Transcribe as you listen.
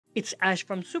It's Ash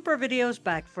from SuperVideos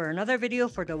back for another video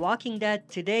for The Walking Dead.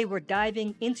 Today we're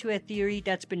diving into a theory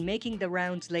that's been making the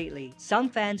rounds lately. Some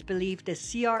fans believe the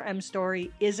CRM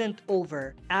story isn't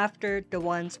over after The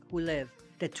Ones Who Live.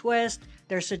 The twist,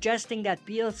 they're suggesting that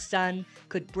Beale's son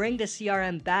could bring the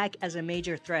CRM back as a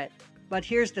major threat. But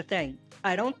here's the thing,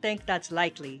 I don't think that's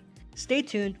likely. Stay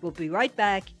tuned, we'll be right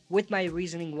back with my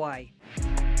reasoning why.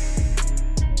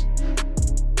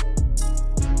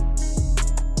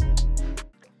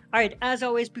 Alright, as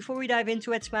always, before we dive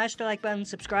into it, smash the like button,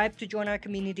 subscribe to join our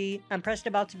community, and press the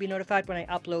bell to be notified when I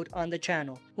upload on the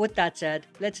channel. With that said,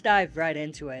 let's dive right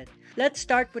into it. Let's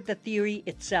start with the theory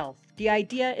itself. The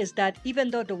idea is that even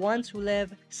though The Ones Who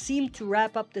Live seem to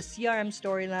wrap up the CRM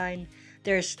storyline,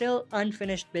 there is still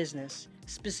unfinished business.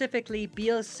 Specifically,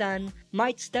 Beale's son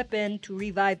might step in to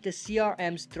revive the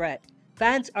CRM's threat.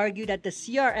 Fans argue that the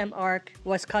CRM arc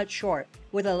was cut short,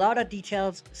 with a lot of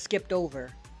details skipped over,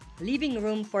 leaving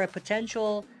room for a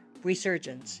potential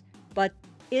resurgence. But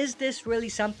is this really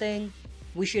something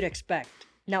we should expect?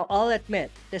 Now, I'll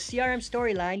admit, the CRM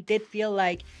storyline did feel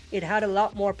like it had a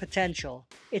lot more potential.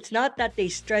 It's not that they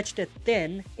stretched it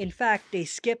thin, in fact, they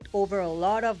skipped over a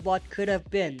lot of what could have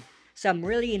been. Some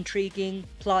really intriguing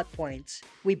plot points.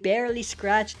 We barely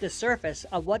scratched the surface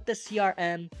of what the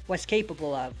CRM was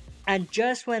capable of. And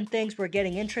just when things were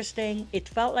getting interesting, it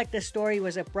felt like the story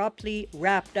was abruptly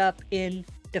wrapped up in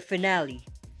the finale.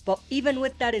 But even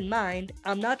with that in mind,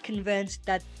 I'm not convinced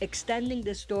that extending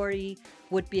the story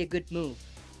would be a good move.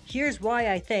 Here's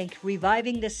why I think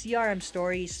reviving the CRM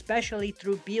story, especially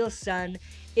through Beale's son,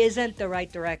 isn't the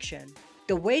right direction.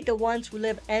 The way The Ones Who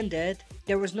Live ended,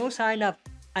 there was no sign of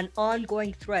an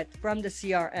ongoing threat from the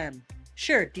CRM.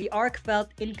 Sure, the arc felt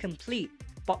incomplete,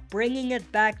 but bringing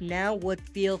it back now would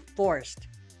feel forced.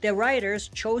 The writers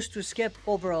chose to skip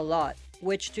over a lot,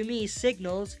 which to me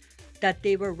signals that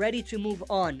they were ready to move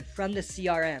on from the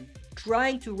CRM.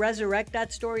 Trying to resurrect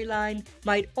that storyline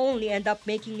might only end up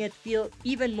making it feel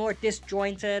even more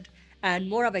disjointed and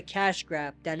more of a cash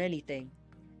grab than anything.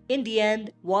 In the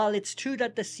end, while it's true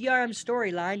that the CRM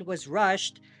storyline was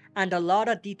rushed and a lot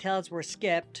of details were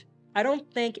skipped, I don't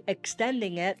think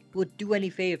extending it would do any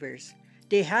favors.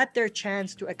 They had their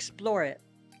chance to explore it,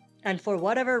 and for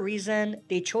whatever reason,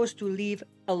 they chose to leave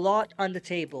a lot on the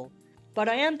table. But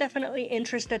I am definitely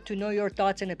interested to know your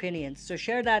thoughts and opinions, so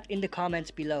share that in the comments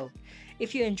below.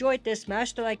 If you enjoyed this,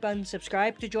 smash the like button,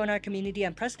 subscribe to join our community,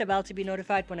 and press the bell to be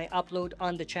notified when I upload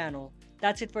on the channel.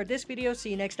 That's it for this video,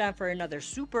 see you next time for another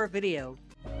super video.